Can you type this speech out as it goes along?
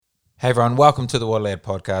Hey everyone, welcome to the What a Lad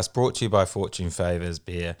podcast, brought to you by Fortune Favours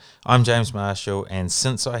Beer. I'm James Marshall, and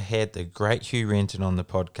since I had the great Hugh Renton on the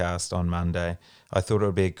podcast on Monday, I thought it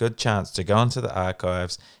would be a good chance to go into the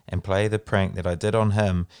archives and play the prank that I did on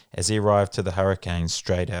him as he arrived to the Hurricanes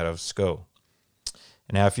straight out of school.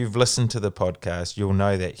 Now, if you've listened to the podcast, you'll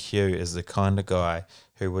know that Hugh is the kind of guy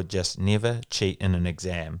who would just never cheat in an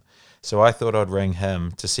exam. So I thought I'd ring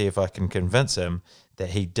him to see if I can convince him that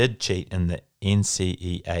he did cheat in the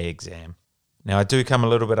NCEA exam. Now, I do come a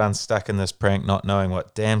little bit unstuck in this prank, not knowing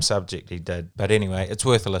what damn subject he did. But anyway, it's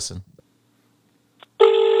worth a listen.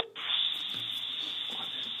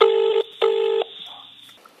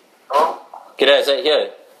 G'day, is that you?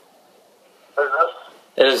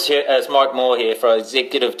 Who's this? It's Mike Moore here,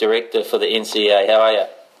 Executive Director for the NCEA. How are you?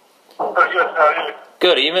 Pretty good, how are you?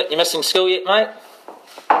 Good. Are you missing school yet, mate?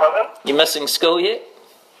 Pardon? You missing school yet?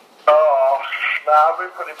 Oh, I've been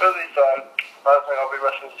pretty busy, so I don't think I'll be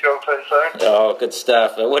missing school too soon. Oh, good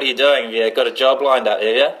stuff. What are you doing? Have you got a job lined up, have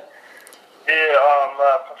you? Yeah, I'm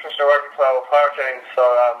a professional rugby player with Hurricanes, so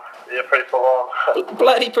yeah, pretty full on.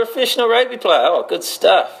 Bloody professional rugby player. Oh, good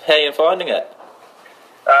stuff. How are you finding it?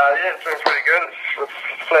 Yeah, it's been pretty good.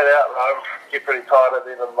 It's flat out, though. Get pretty tired at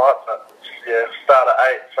the end of the night, but yeah, start at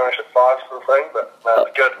 8, finish at 5 sort of thing, but no,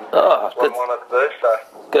 it's good. Oh, That's what I wanted to do,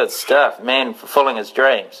 so. Good stuff. Man, fulfilling his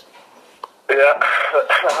dreams. Yeah,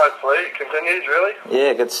 hopefully it continues, really.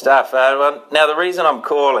 Yeah, good stuff. Now, the reason I'm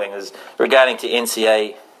calling is regarding to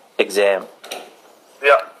NCEA exam.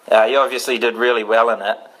 Yeah. You obviously did really well in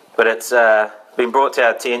it, but it's been brought to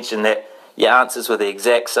our attention that your answers were the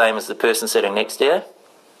exact same as the person sitting next to you.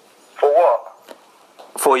 For what?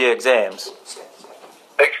 For your exams.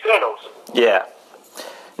 Externals? Yeah.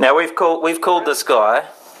 Now, we've called this guy,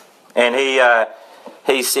 and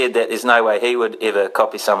he said that there's no way he would ever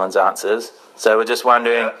copy someone's answers. So we're just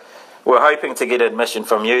wondering, we're hoping to get admission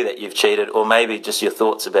from you that you've cheated, or maybe just your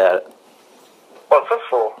thoughts about it. What's this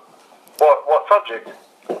for? What subject?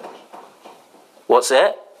 What's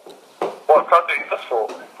that? What subject is this for?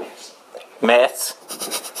 Maths.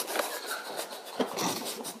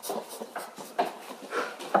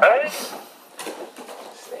 Hey?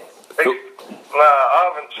 Nah,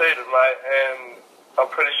 I haven't cheated, mate, and I'm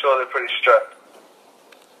pretty sure they're pretty strict.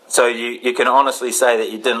 So you can honestly say that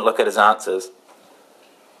you didn't look at his answers?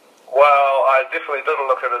 Well, I definitely didn't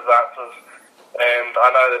look at his answers, and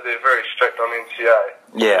I know that they're very strict on NCA.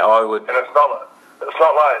 Yeah, I would. And it's not like,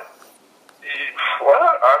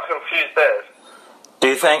 what? I'm confused there. Do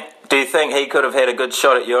you think he could have had a good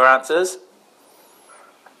shot at your answers?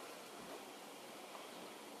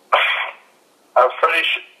 I'm pretty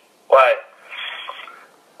sure. Wait.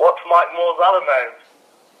 What's Mike Moore's other name?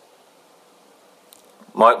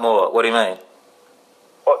 Mike Moore, what do you mean?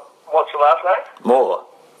 What's your last name? Moore.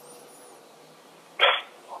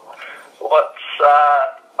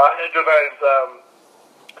 I heard your name's,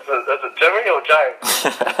 is it Jimmy or James?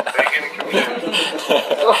 Are you getting confused?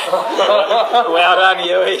 Well done,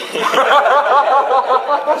 Huey.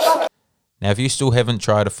 Now, if you still haven't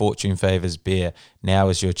tried a Fortune Favours beer, now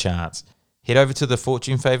is your chance. Head over to the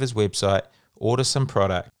Fortune Favours website, order some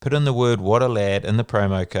product, put in the word What a Lad in the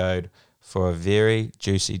promo code for a very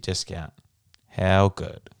juicy discount. How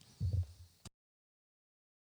good.